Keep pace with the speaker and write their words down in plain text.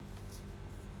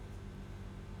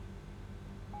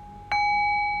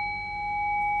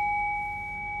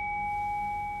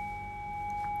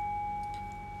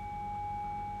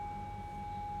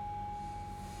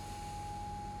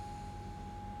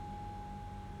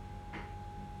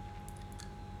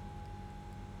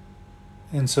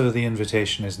And so the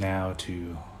invitation is now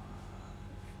to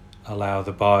allow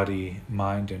the body,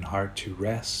 mind, and heart to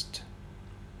rest.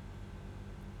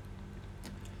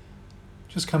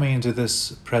 Just coming into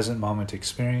this present moment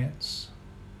experience.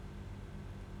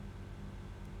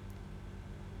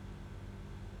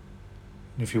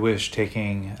 If you wish,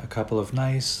 taking a couple of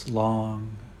nice,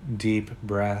 long, deep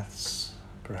breaths,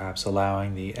 perhaps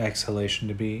allowing the exhalation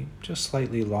to be just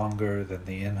slightly longer than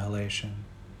the inhalation.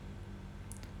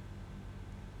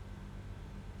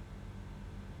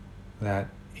 That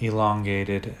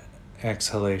elongated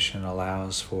exhalation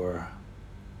allows for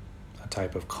a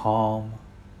type of calm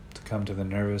to come to the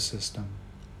nervous system.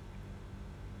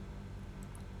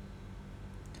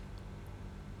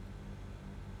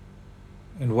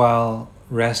 And while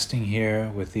resting here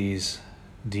with these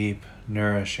deep,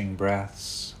 nourishing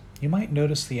breaths, you might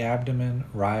notice the abdomen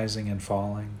rising and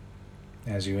falling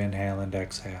as you inhale and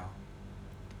exhale.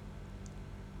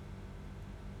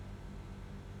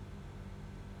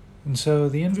 And so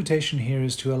the invitation here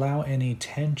is to allow any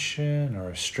tension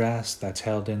or stress that's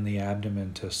held in the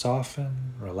abdomen to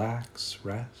soften, relax,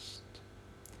 rest.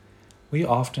 We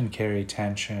often carry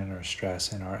tension or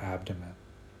stress in our abdomen.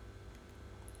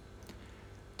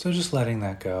 So just letting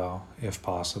that go, if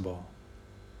possible.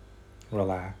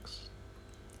 Relax.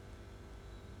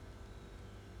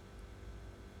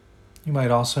 You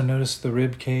might also notice the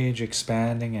rib cage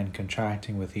expanding and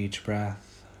contracting with each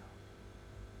breath,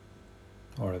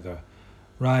 or the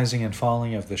rising and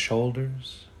falling of the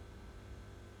shoulders.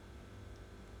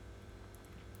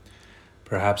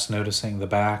 Perhaps noticing the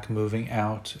back moving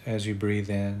out as you breathe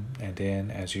in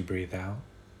as you breathe out.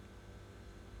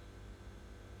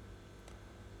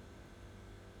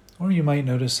 Or you might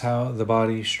notice how the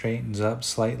body straightens up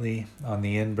slightly on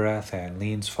the in-breath and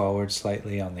leans forward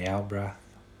slightly on the out-breath.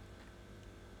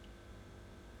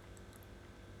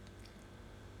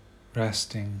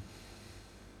 Resting,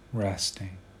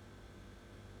 resting.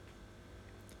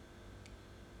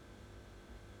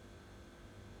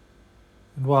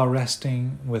 And while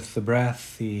resting with the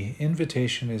breath, the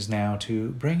invitation is now to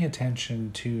bring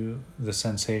attention to the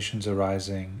sensations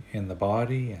arising in the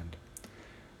body, and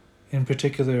in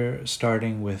particular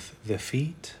starting with the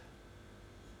feet.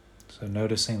 So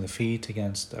noticing the feet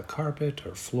against a carpet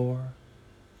or floor,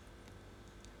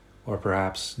 or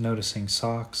perhaps noticing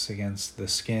socks against the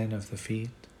skin of the feet.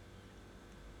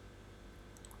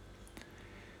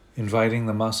 Inviting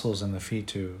the muscles in the feet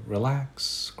to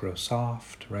relax, grow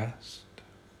soft, rest.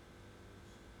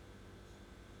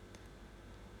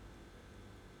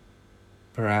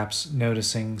 Perhaps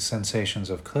noticing sensations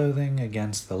of clothing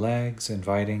against the legs,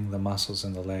 inviting the muscles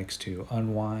in the legs to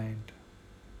unwind,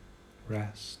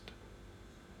 rest.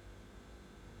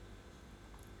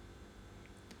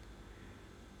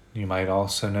 You might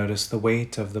also notice the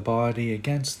weight of the body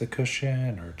against the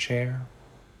cushion or chair,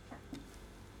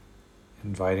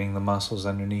 inviting the muscles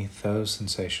underneath those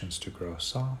sensations to grow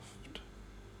soft.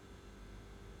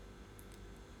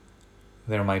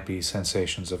 There might be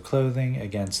sensations of clothing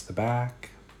against the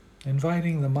back,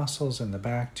 inviting the muscles in the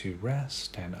back to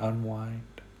rest and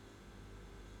unwind.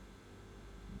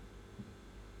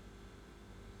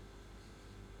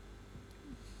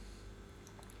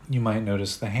 You might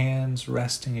notice the hands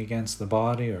resting against the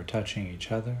body or touching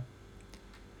each other,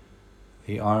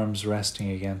 the arms resting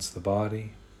against the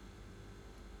body,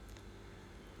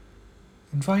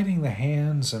 inviting the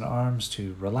hands and arms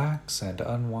to relax and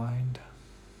unwind.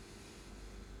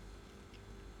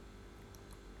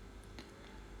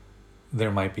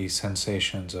 There might be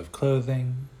sensations of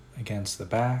clothing against the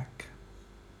back,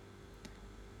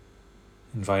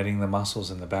 inviting the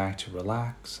muscles in the back to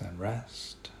relax and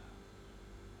rest.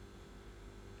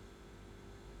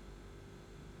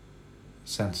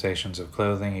 Sensations of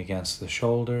clothing against the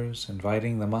shoulders,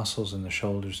 inviting the muscles in the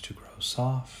shoulders to grow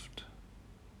soft.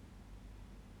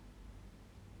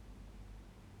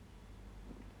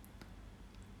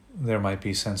 There might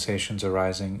be sensations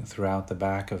arising throughout the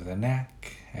back of the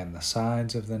neck and the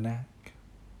sides of the neck,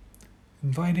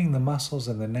 inviting the muscles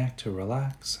in the neck to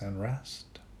relax and rest.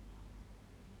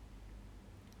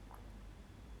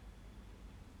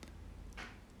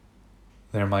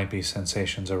 There might be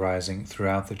sensations arising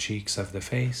throughout the cheeks of the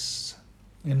face,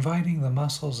 inviting the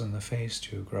muscles in the face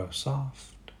to grow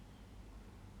soft.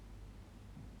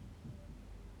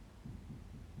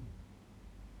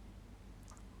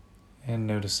 And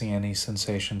noticing any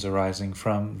sensations arising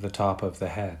from the top of the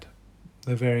head,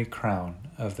 the very crown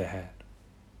of the head.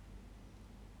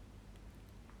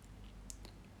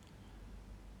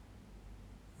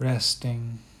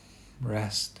 Resting,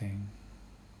 resting.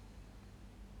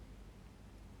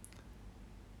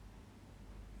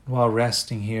 While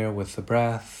resting here with the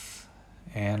breath,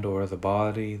 and or the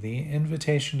body, the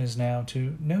invitation is now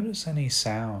to notice any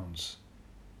sounds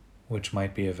which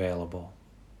might be available.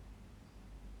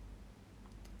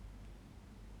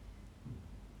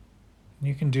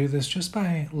 You can do this just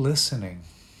by listening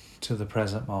to the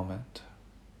present moment.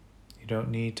 You don't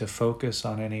need to focus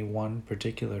on any one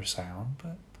particular sound,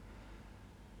 but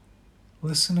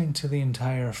listening to the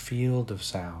entire field of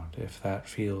sound, if that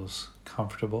feels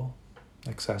comfortable,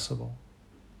 accessible.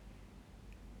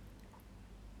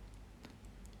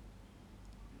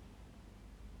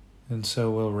 And so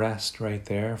we'll rest right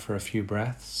there for a few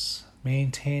breaths,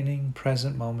 maintaining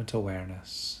present moment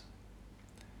awareness,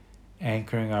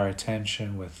 anchoring our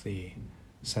attention with the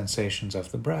sensations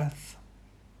of the breath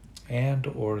and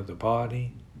or the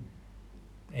body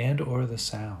and or the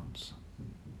sounds.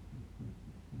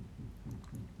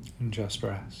 And just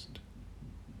rest.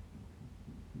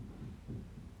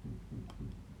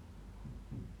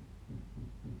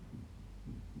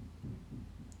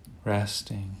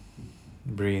 Resting,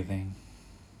 breathing.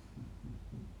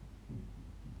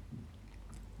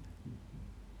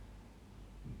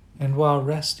 And while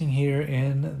resting here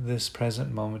in this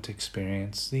present moment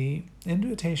experience, the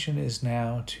invitation is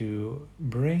now to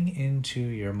bring into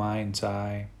your mind's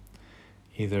eye,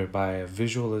 either by a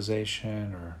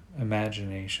visualization or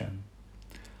imagination,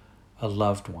 a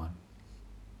loved one.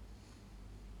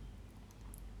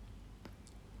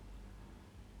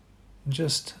 And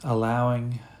just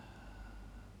allowing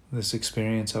this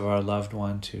experience of our loved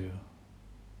one to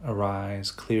arise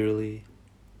clearly.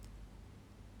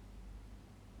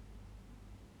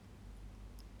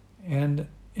 And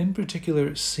in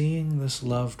particular, seeing this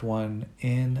loved one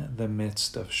in the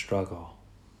midst of struggle,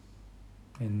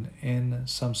 in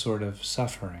some sort of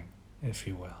suffering, if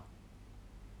you will.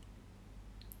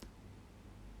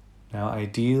 Now,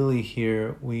 ideally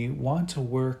here, we want to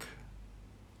work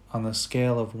on the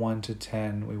scale of 1 to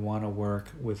 10, we want to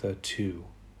work with a 2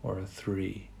 or a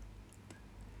 3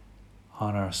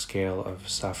 on our scale of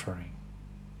suffering.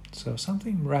 So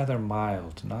something rather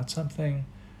mild, not something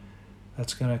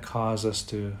that's going to cause us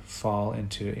to fall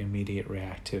into immediate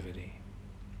reactivity.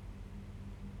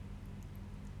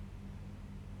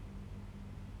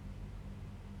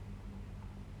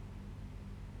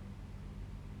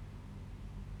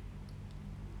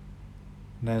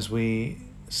 And as we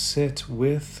sit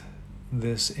with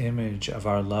this image of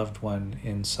our loved one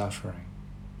in suffering,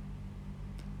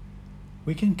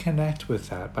 we can connect with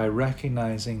that by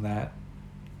recognizing that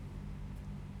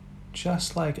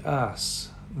just like us,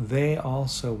 they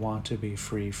also want to be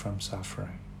free from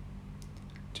suffering,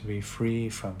 to be free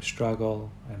from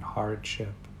struggle and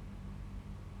hardship.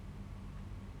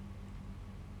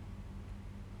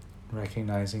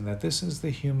 Recognizing that this is the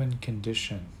human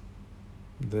condition,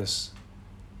 this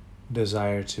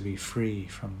desire to be free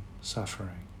from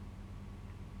suffering.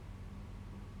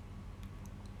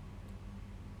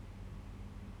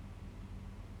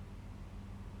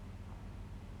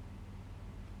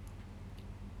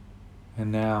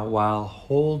 And now, while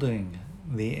holding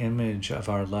the image of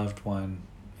our loved one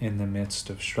in the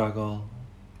midst of struggle,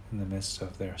 in the midst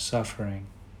of their suffering,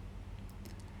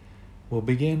 we'll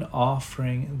begin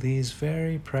offering these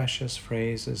very precious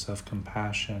phrases of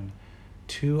compassion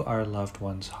to our loved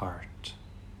one's heart.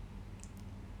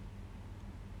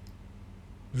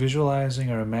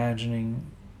 Visualizing or imagining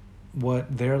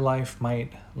what their life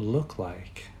might look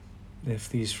like if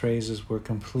these phrases were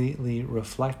completely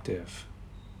reflective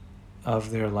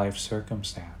of their life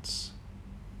circumstance.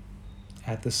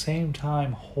 At the same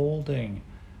time, holding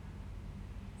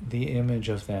the image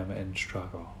of them in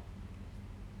struggle.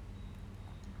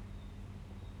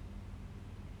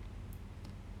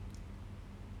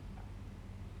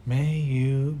 May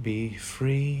you be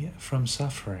free from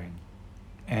suffering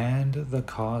and the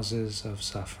causes of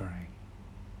suffering.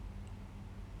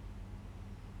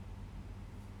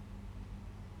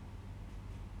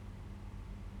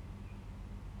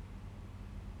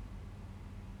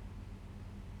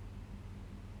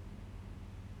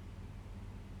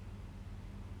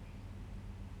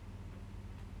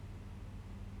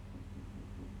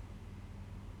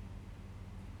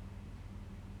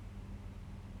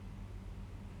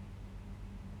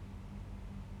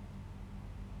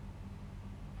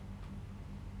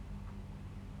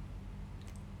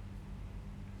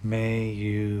 May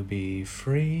you be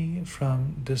free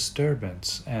from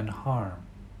disturbance and harm.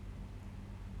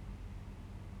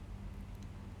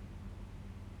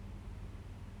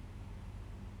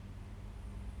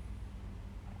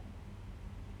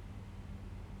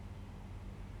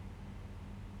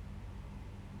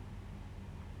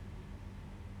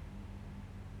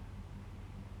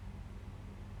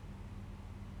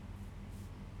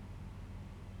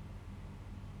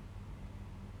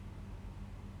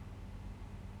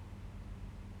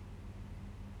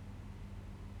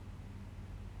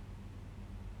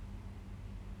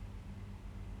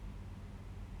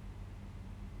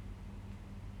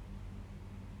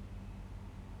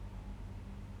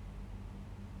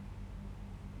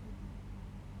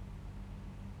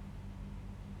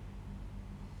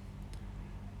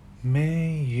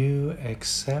 May you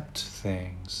accept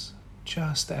things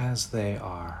just as they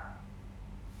are.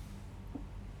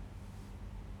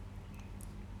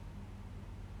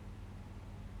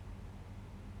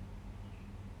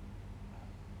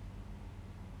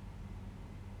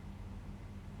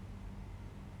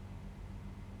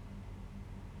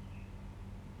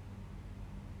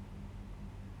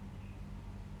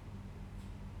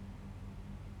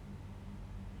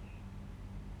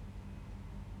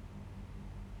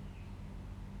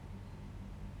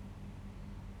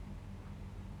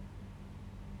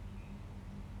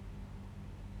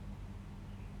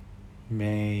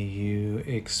 May you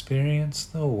experience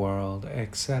the world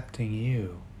accepting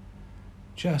you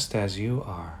just as you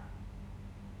are.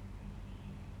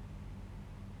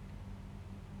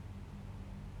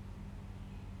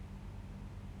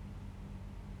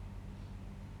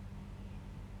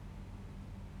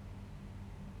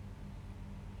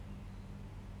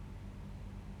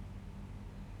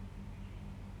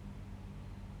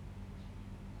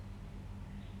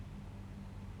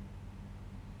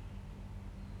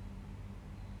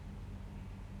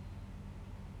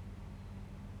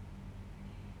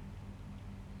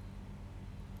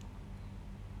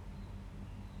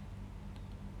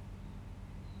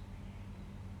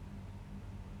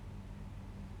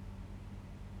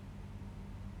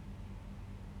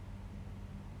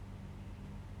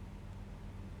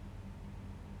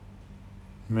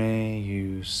 May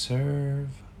you serve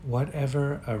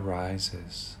whatever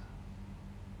arises.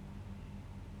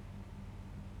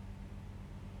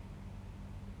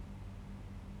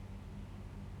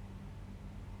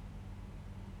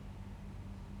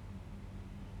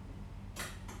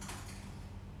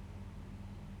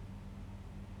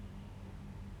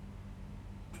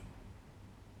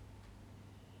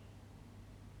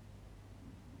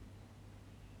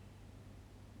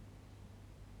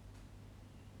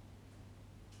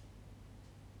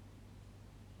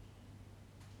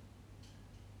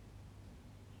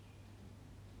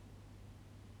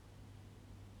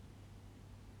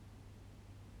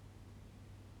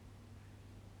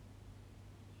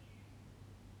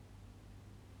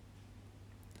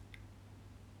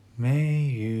 May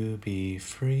you be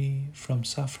free from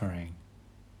suffering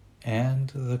and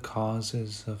the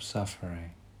causes of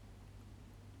suffering.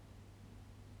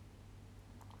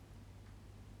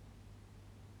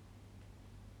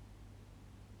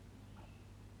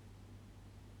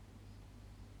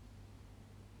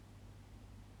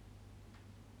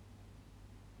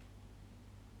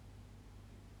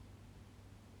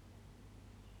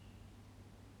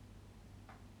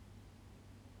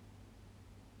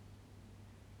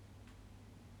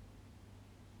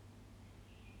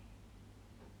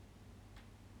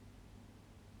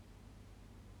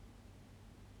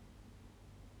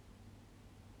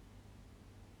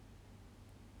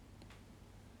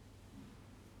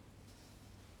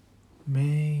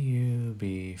 May you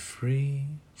be free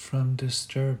from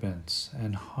disturbance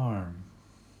and harm.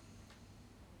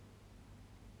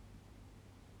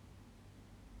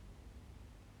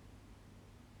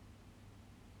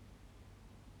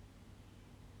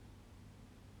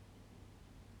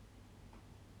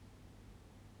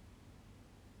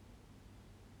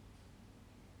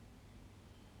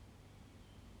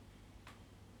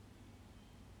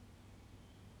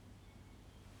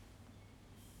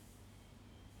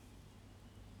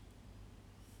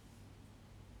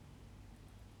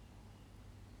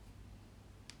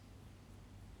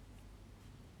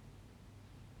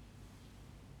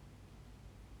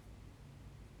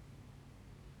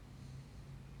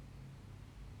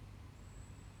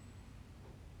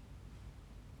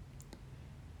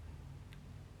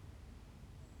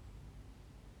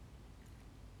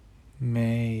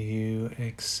 May you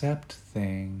accept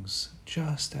things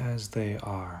just as they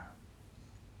are.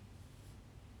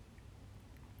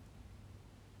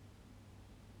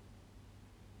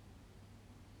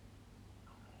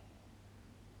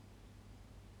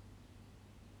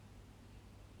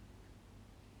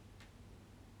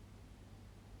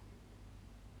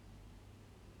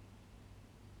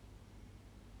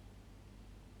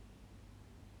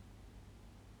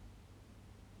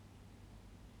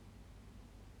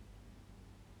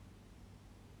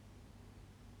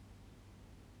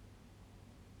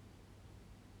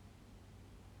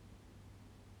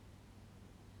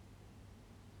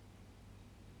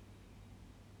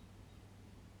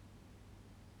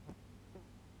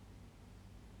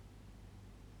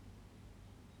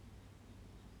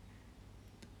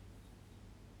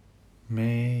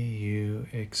 May you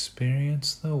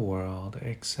experience the world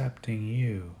accepting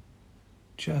you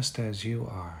just as you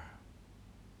are.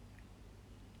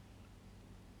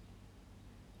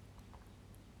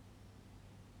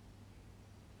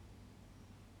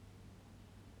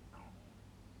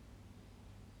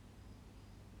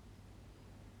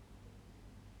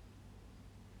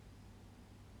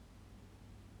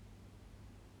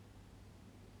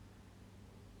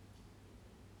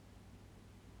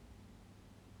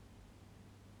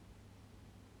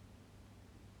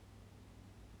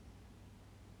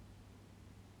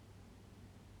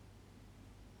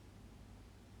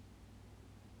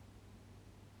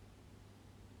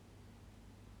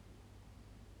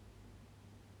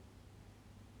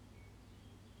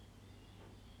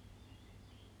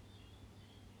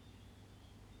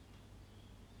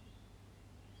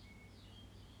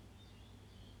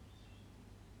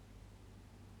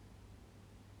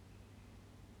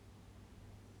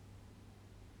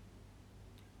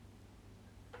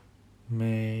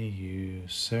 May you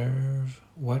serve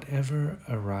whatever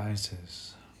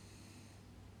arises.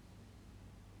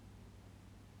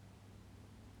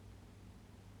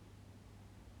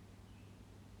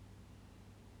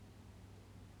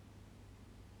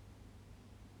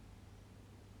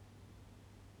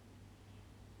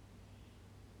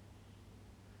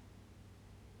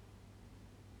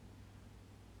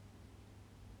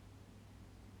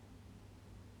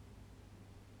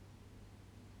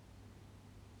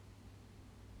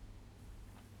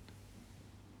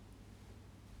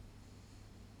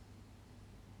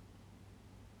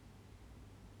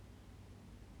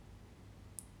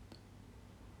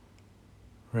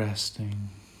 Resting,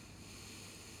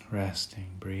 resting,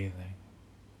 breathing.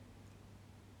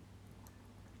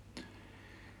 And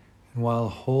while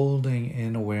holding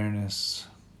in awareness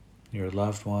your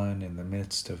loved one in the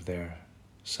midst of their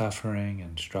suffering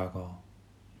and struggle,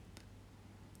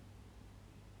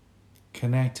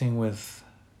 connecting with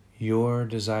your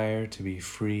desire to be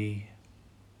free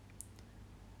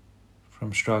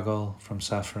from struggle, from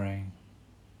suffering,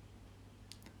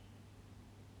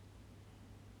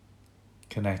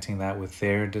 connecting that with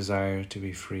their desire to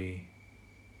be free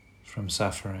from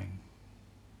suffering,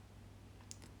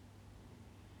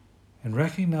 and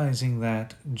recognizing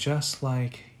that just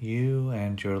like you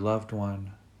and your loved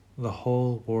one, the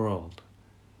whole world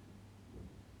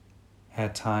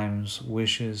at times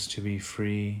wishes to be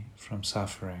free from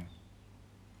suffering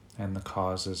and the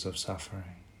causes of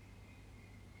suffering.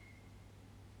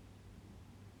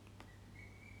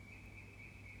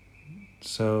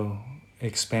 So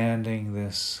expanding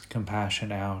this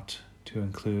compassion out to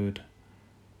include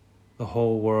the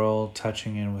whole world,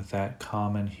 touching in with that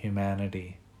common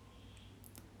humanity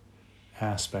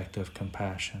aspect of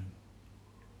compassion.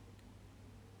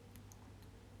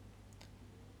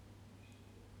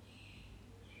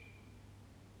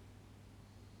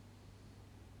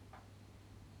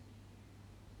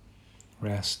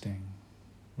 Resting,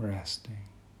 resting.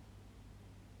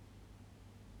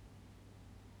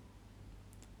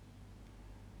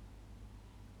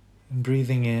 And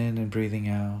breathing in and breathing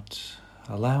out,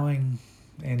 allowing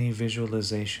any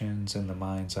visualizations in the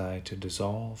mind's eye to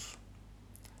dissolve,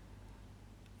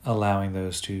 allowing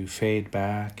those to fade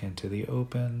back into the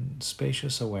open,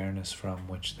 spacious awareness from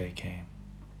which they came.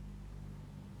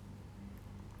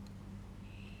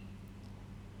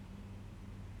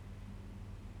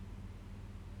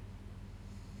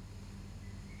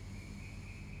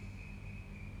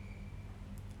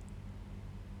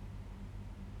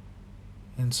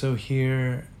 And so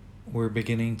here we're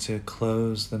beginning to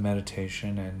close the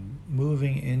meditation, and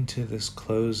moving into this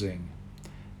closing,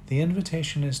 the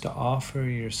invitation is to offer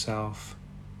yourself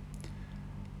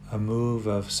a move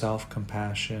of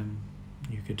self-compassion.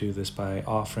 You could do this by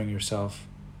offering yourself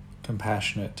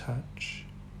compassionate touch.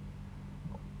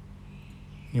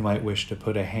 You might wish to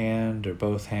put a hand or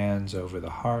both hands over the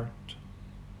heart,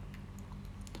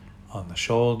 on the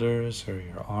shoulders or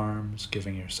your arms,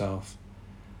 giving yourself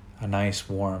a nice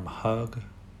warm hug.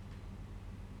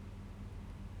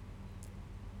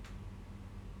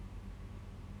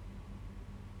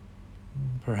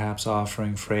 Perhaps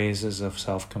offering phrases of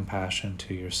self-compassion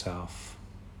to yourself,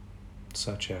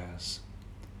 such as,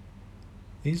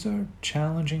 "These are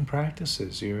challenging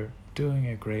practices. You're doing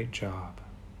a great job."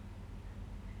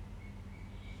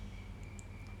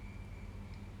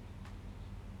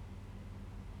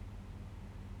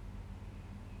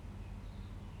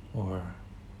 Or,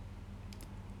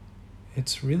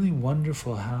 "It's really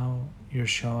wonderful how you're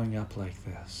showing up like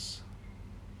this."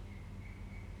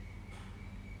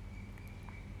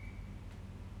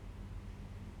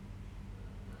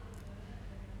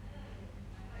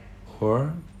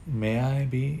 Or, "May I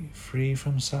be free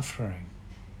from suffering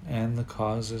and the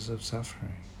causes of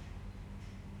suffering."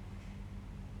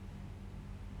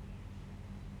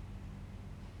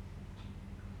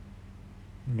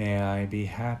 "May I be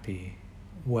happy,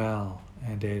 well,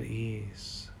 and at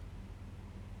ease."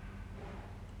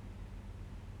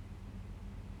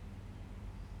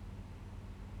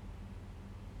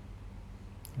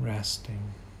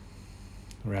 Resting,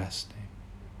 resting.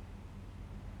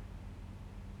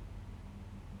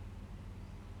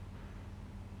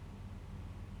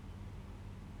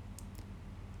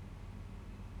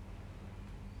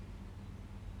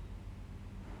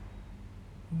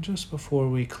 And just before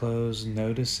we close,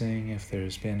 noticing if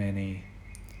there's been any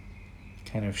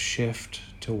kind of shift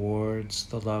towards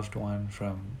the loved one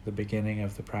from the beginning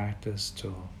of the practice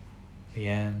till the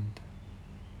end.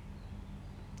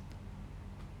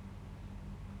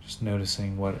 Just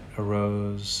noticing what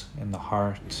arose in the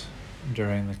heart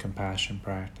during the compassion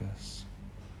practice.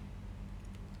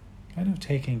 Kind of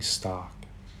taking stock.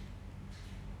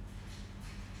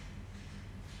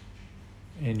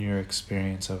 in your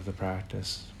experience of the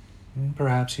practice. And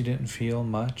perhaps you didn't feel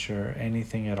much or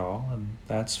anything at all, and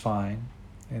that's fine.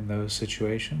 In those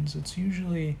situations, it's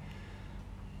usually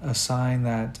a sign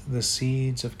that the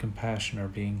seeds of compassion are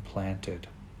being planted,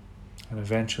 and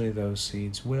eventually those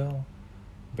seeds will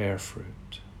bear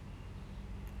fruit.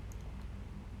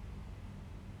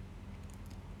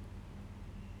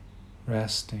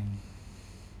 Resting,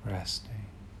 resting.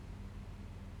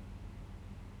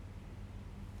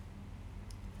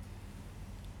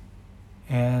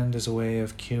 And as a way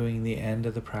of cueing the end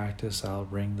of the practice, I'll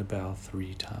ring the bell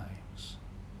 3 times.